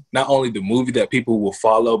movie, not only the movie that people will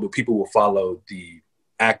follow, but people will follow the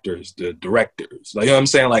actors, the directors. Like, you know what I'm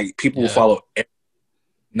saying? Like, people will follow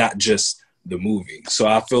not just the movie. So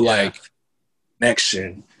I feel like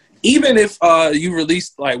connection, even if you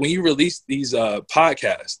release, like when you release these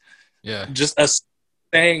podcasts, just a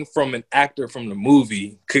saying from an actor from the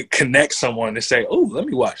movie could connect someone to say, oh, let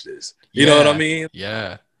me watch this. You know what I mean?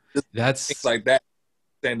 Yeah. That's things like that.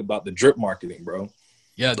 Saying about the drip marketing, bro.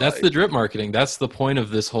 Yeah, that's the drip marketing. That's the point of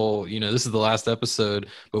this whole, this is the last episode,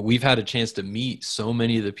 but we've had a chance to meet so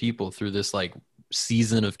many of the people through this like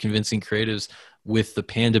season of Convincing Creatives with the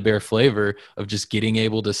Panda Bear flavor of just getting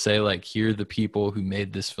able to say, like, here are the people who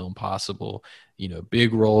made this film possible.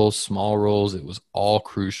 Big roles, small roles, it was all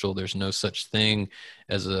crucial. There's no such thing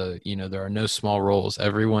as there are no small roles.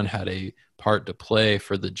 Everyone had a part to play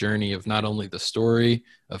for the journey of not only the story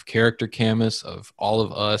of character Camus, of all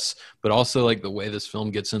of us, but also like the way this film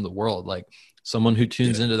gets in the world. Like, someone who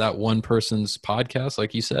tunes into that one person's podcast,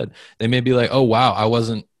 like you said, they may be like, oh wow, I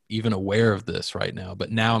wasn't even aware of this right now,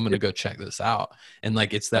 but now I'm going to go check this out. And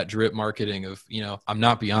like, it's that drip marketing of, I'm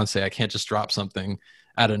not Beyonce. I can't just drop something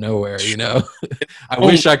out of nowhere, I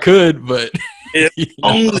wish I could, but if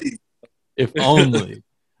only.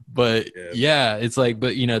 But it's like,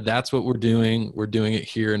 but that's what we're doing. We're doing it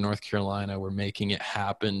here in North Carolina. We're making it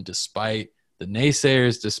happen despite the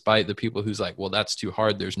naysayers, despite the people who's like, well, that's too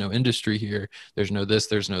hard. There's no industry here. There's no this,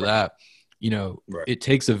 there's no that. It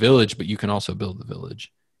takes a village, but you can also build the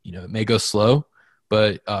village. It may go slow,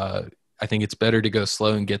 but I think it's better to go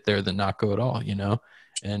slow and get there than not go at all,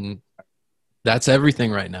 and that's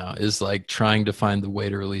everything right now, is like trying to find the way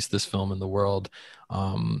to release this film in the world.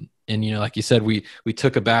 And, like you said, we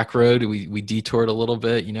took a back road, we detoured a little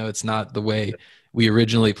bit, it's not the way we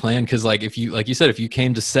originally planned. Cause like you said, if you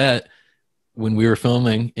came to set when we were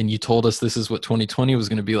filming and you told us this is what 2020 was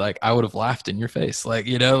going to be like, I would have laughed in your face. Like,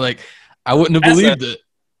 like I wouldn't have believed it.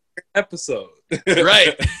 Episode.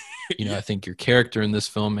 Right. I think your character in this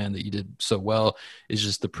film, man, that you did so well is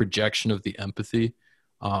just the projection of the empathy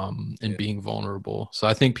and being vulnerable. So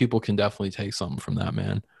I think people can definitely take something from that,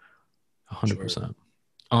 man. 100%.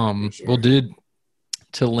 Sure. Well, dude,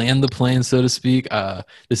 to land the plane, so to speak,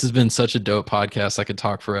 this has been such a dope podcast. I could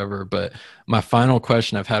talk forever, but my final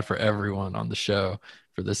question I've had for everyone on the show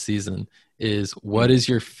for this season is, what is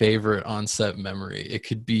your favorite on-set memory? It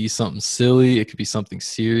could be something silly. It could be something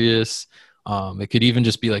serious. It could even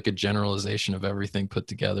just be like a generalization of everything put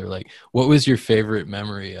together. Like, what was your favorite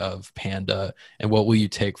memory of Panda, and what will you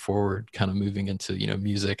take forward kind of moving into,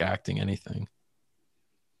 music, acting, anything?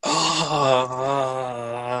 A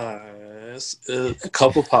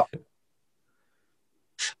couple pop.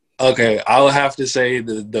 Okay, I would have to say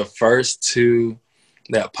the first two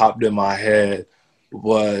that popped in my head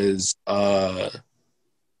was when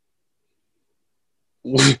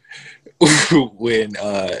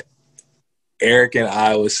Eric and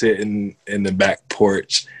I was sitting in the back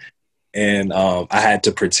porch, and I had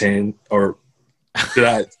to pretend, or did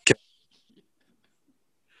I?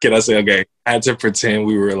 can I say, okay, I had to pretend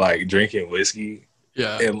we were like drinking whiskey.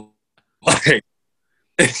 Yeah. And like,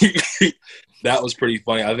 that was pretty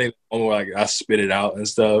funny. I think the moment where like I spit it out and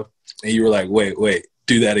stuff, and you were like, wait,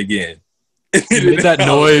 do that again. You made that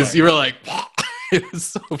noise. Like, you were like, it was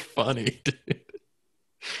so funny, dude.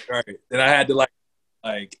 Right. And I had to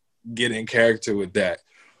like get in character with that.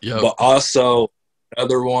 Yep. But also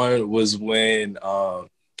another one was when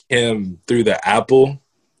him threw the apple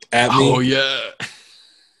at me. Oh yeah.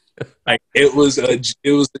 Like it was a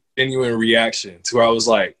genuine reaction to where I was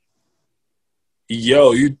like,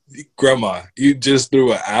 yo, grandma, you just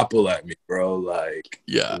threw an apple at me, bro. Like,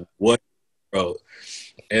 yeah. What, bro?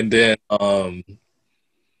 And then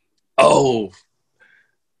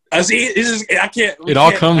I see it's just I can't it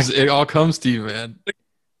all comes to you, man. It's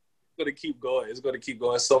gonna keep going. It's gonna keep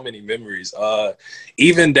going. So many memories.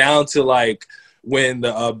 Even down to like when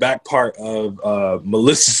the back part of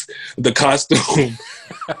Melissa's the costume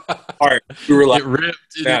part, we were like it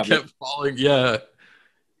ripped and it kept falling. Yeah.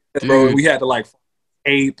 Bro, we had to like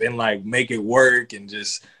tape and like make it work and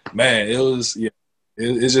just man, it was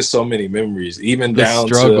it's just so many memories. Even the down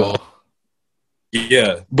struggle.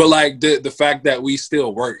 Yeah, but like the fact that we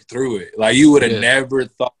still worked through it, like you would have never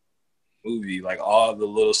thought movie, like all the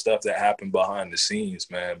little stuff that happened behind the scenes,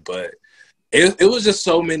 man. But it was just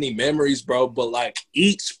so many memories, bro. But like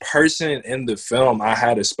each person in the film, I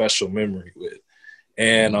had a special memory with,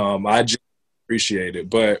 and I just appreciate it.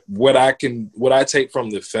 But what I take from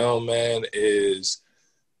the film, man, is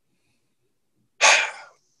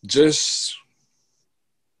just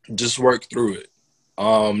work through it.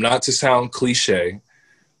 Not to sound cliche,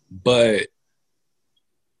 but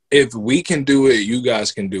if we can do it, you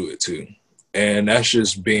guys can do it too. And that's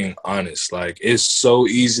just being honest. Like, it's so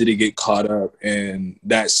easy to get caught up, and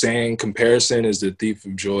that saying, comparison is the thief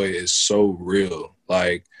of joy, is so real.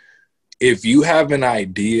 Like, if you have an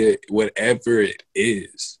idea, whatever it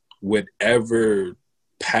is, whatever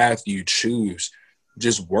path you choose,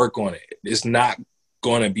 just work on it. It's not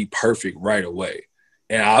going to be perfect right away.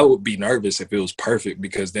 And I would be nervous if it was perfect,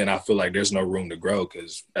 because then I feel like there's no room to grow,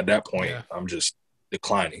 because at that point, I'm just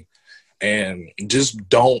declining. And just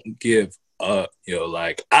don't give up.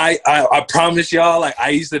 Like I promise y'all, like I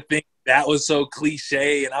used to think that was so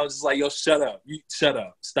cliche, and I was just like, yo, shut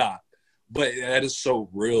up, stop. But that is so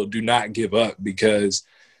real. Do not give up, because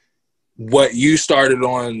what you started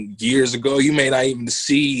on years ago, you may not even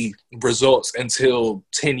see results until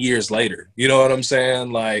 10 years later. You know what I'm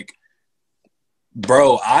saying? Like,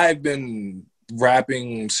 bro, I've been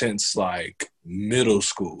rapping since like middle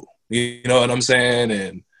school. You know what I'm saying?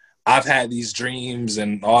 And I've had these dreams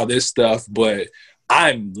and all this stuff, but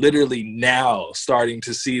I'm literally now starting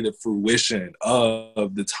to see the fruition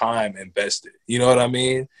of the time invested. You know what I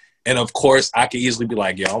mean? And of course, I could easily be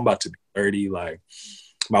like, yo, I'm about to be 30. Like,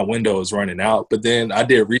 my window is running out. But then I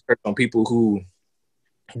did research on people who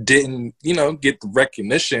didn't, get the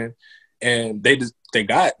recognition, and they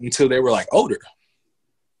got until they were like older.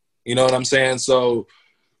 You know what I'm saying? So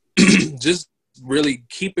just really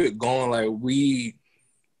keep it going. Like,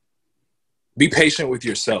 be patient with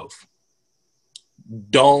yourself.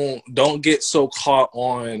 Don't get so caught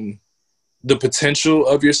on the potential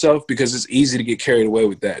of yourself, because it's easy to get carried away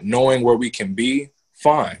with that. Knowing where we can be,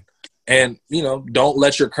 fine. And, don't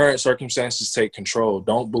let your current circumstances take control.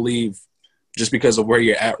 Don't believe just because of where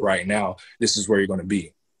you're at right now, this is where you're going to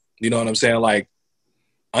be. You know what I'm saying? Like,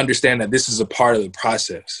 understand that this is a part of the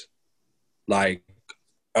process. Like,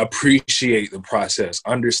 appreciate the process.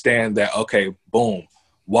 Understand that, okay, boom,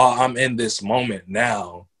 while I'm in this moment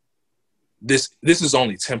now, this is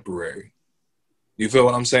only temporary. You feel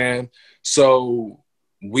what I'm saying? So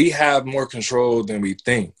we have more control than we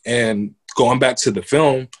think. And going back to the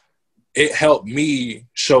film, it helped me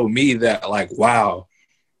show me that, like, wow,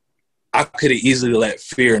 I could have easily let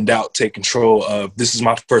fear and doubt take control of, this is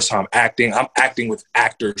my first time acting. I'm acting with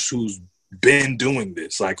actors who's been doing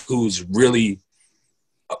this, like, who's really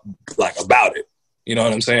like about it. You know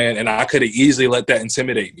what I'm saying? And I could have easily let that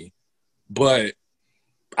intimidate me. But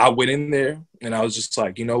I went in there and I was just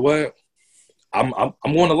like, you know what? I'm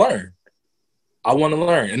going to learn. I want to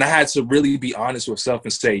learn. And I had to really be honest with self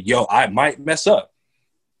and say, yo, I might mess up.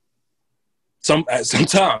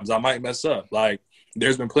 Sometimes I might mess up. Like,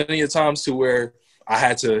 there's been plenty of times to where I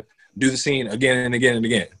had to do the scene again and again and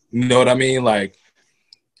again. You know what I mean? Like,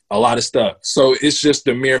 a lot of stuff. So it's just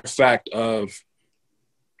the mere fact of,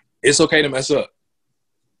 it's okay to mess up.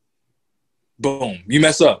 Boom. You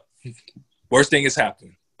mess up. Worst thing has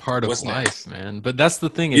happened. Part of life, next? Man. But that's the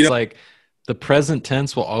thing. It's like the present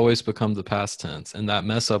tense will always become the past tense, and that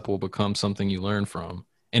mess up will become something you learn from.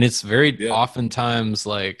 And it's very oftentimes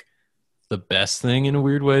like the best thing in a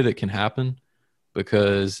weird way that can happen,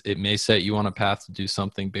 because it may set you on a path to do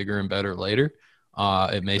something bigger and better later.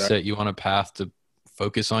 It may set you on a path to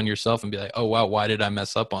focus on yourself and be like, oh, wow, why did I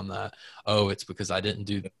mess up on that? Oh, it's because I didn't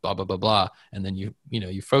do blah, blah, blah, blah. And then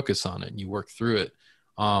you focus on it and you work through it.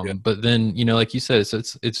 But then, like you said,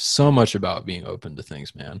 it's so much about being open to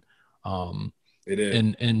things, man. It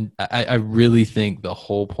is. And I really think the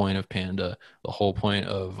whole point of Panda, the whole point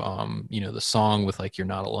of, the song with like, you're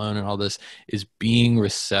not alone and all this, is being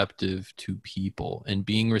receptive to people and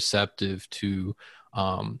being receptive to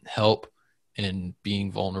help and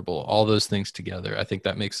being vulnerable, all those things together. I think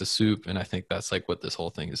that makes a soup. And I think that's like what this whole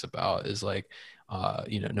thing is about, is like,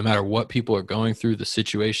 no matter what people are going through, the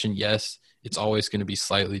situation, yes, it's always going to be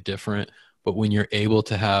slightly different. But when you're able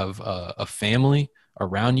to have a family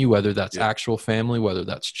around you, whether that's actual family, whether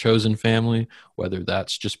that's chosen family, whether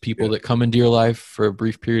that's just people that come into your life for a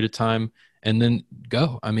brief period of time and then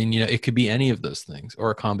go. I mean, it could be any of those things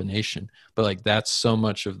or a combination, but like, that's so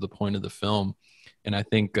much of the point of the film. And I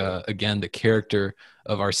think, again, the character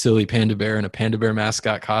of our silly panda bear in a panda bear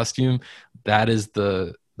mascot costume, that is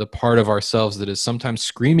the part of ourselves that is sometimes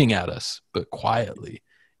screaming at us, but quietly,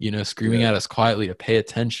 screaming at us quietly to pay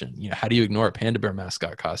attention. How do you ignore a panda bear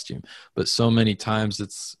mascot costume? But so many times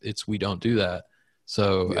it's we don't do that.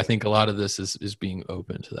 So I think a lot of this is being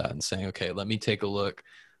open to that and saying, okay, let me take a look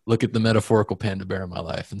at the metaphorical panda bear in my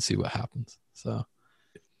life and see what happens. So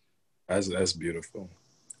that's beautiful.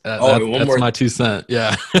 That's my 2 cents.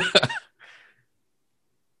 Yeah.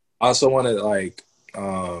 I also want to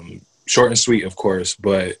short and sweet, of course,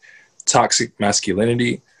 but toxic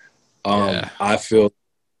masculinity. I feel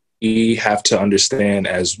we have to understand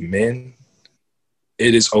as men,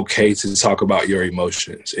 it is okay to talk about your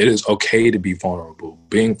emotions. It is okay to be vulnerable.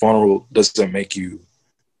 Being vulnerable doesn't make you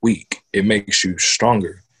weak. It makes you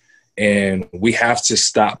stronger. And we have to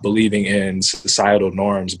stop believing in societal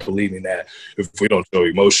norms, believing that if we don't show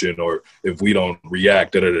emotion or if we don't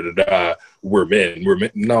react, we're men.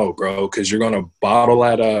 No, bro, because you're going to bottle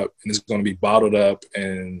that up and it's going to be bottled up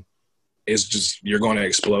and it's just, you're going to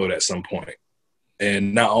explode at some point.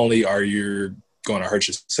 And not only are you going to hurt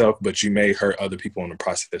yourself, but you may hurt other people in the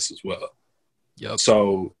process as well. Yep.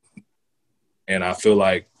 So, and I feel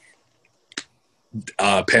like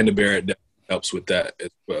Panda Bear helps with that as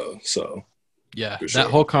well. So yeah,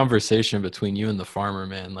 that whole conversation between you and the farmer,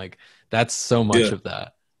 man, like that's so much of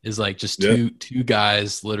that is like just two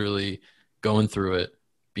guys literally going through it,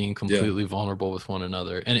 being completely vulnerable with one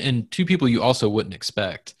another, and two people you also wouldn't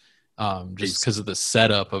expect, just because of the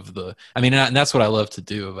setup of and that's what I love to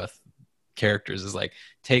do with characters, is like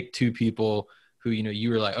take two people who you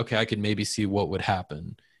were like, okay, I could maybe see what would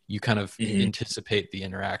happen. You kind of anticipate the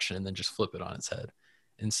interaction and then just flip it on its head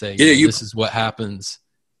and say, this is what happens.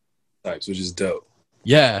 Types, which is dope.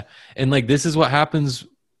 Yeah. And like, this is what happens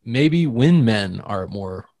maybe when men are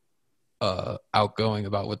more outgoing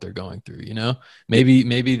about what they're going through,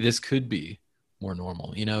 maybe this could be more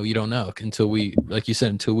normal, you don't know until we, like you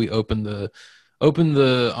said, until we open the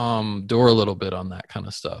door a little bit on that kind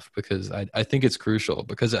of stuff, because I think it's crucial,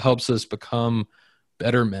 because it helps us become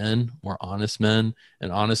better men, more honest men.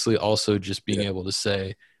 And honestly, also just being able to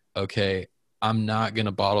say, okay, I'm not going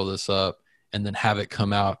to bottle this up and then have it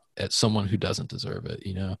come out at someone who doesn't deserve it.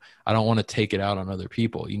 I don't want to take it out on other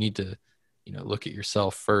people. You need to, look at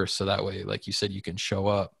yourself first. So that way, like you said, you can show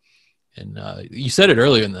up. And you said it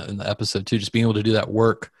earlier in the episode too, just being able to do that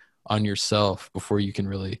work on yourself before you can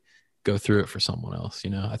really go through it for someone else.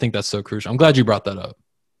 I think that's so crucial. I'm glad you brought that up.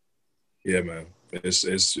 Yeah, man.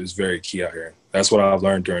 It's very key out here. That's what I've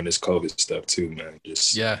learned during this COVID stuff too, man.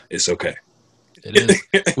 It's okay. It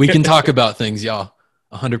is. We can talk about things, y'all.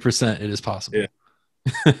 100%. It is possible.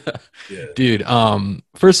 Yeah. Dude,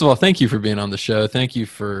 first of all, thank you for being on the show. Thank you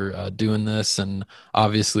for doing this, and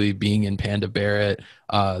obviously being in Panda Barrett.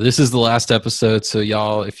 This is the last episode, so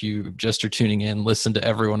y'all, if you just are tuning in, listen to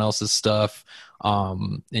everyone else's stuff.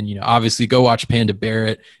 And obviously go watch Panda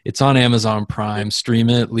Barrett. It's on Amazon Prime. Stream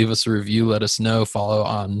it, leave us a review, let us know, follow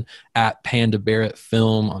on @Panda Barrett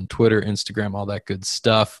Film on Twitter, Instagram, all that good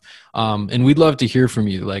stuff. And we'd love to hear from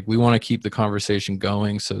you. Like, we want to keep the conversation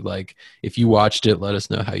going. So like, if you watched it, let us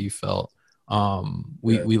know how you felt.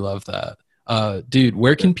 We love that. Dude,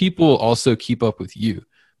 where can people also keep up with you?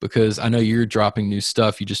 Because I know you're dropping new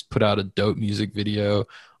stuff. You just put out a dope music video.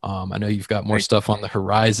 I know you've got more stuff on the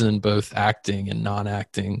horizon, both acting and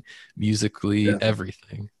non-acting, musically,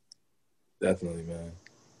 everything. Definitely,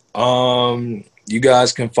 man. You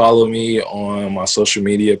guys can follow me on my social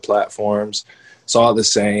media platforms. It's all the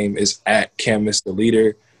same. It's @Camus the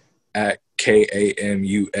Leader,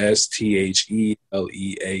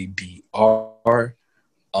 @KAMUSTHELEADR.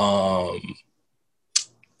 Um,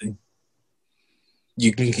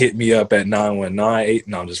 you can hit me up at 9198.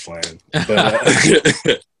 No, I'm just playing.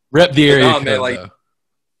 But Rep the area code, man, like though.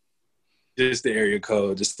 just the area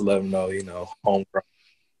code, just to let them know, home.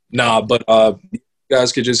 Nah, but you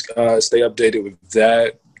guys could just stay updated with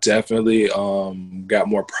that. Definitely got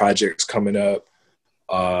more projects coming up.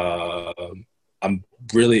 I'm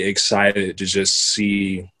really excited to just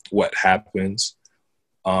see what happens.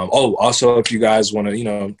 Also, if you guys want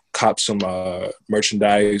to, cop some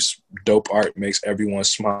merchandise, Dope Art Makes Everyone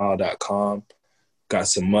Smile.com. Got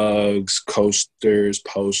some mugs, coasters,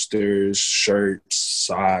 posters, shirts,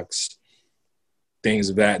 socks, things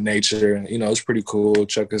of that nature. It's pretty cool.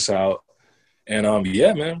 Check us out. And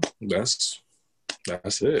yeah, man, that's it.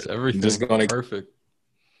 It's everything. Just gonna Perfect.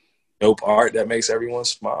 dope art that makes everyone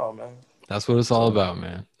smile, man. That's what it's all about,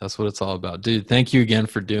 man. That's what it's all about. Dude, thank you again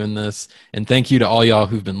for doing this. And thank you to all y'all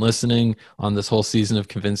who've been listening on this whole season of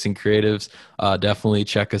Convincing Creatives. Definitely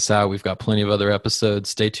check us out. We've got plenty of other episodes.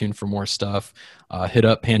 Stay tuned for more stuff. Hit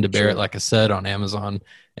up Panda Barrett, like I said, on Amazon.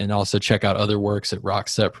 And also check out other works at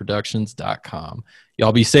rocksetproductions.com.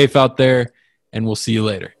 Y'all be safe out there, and we'll see you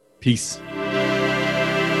later. Peace.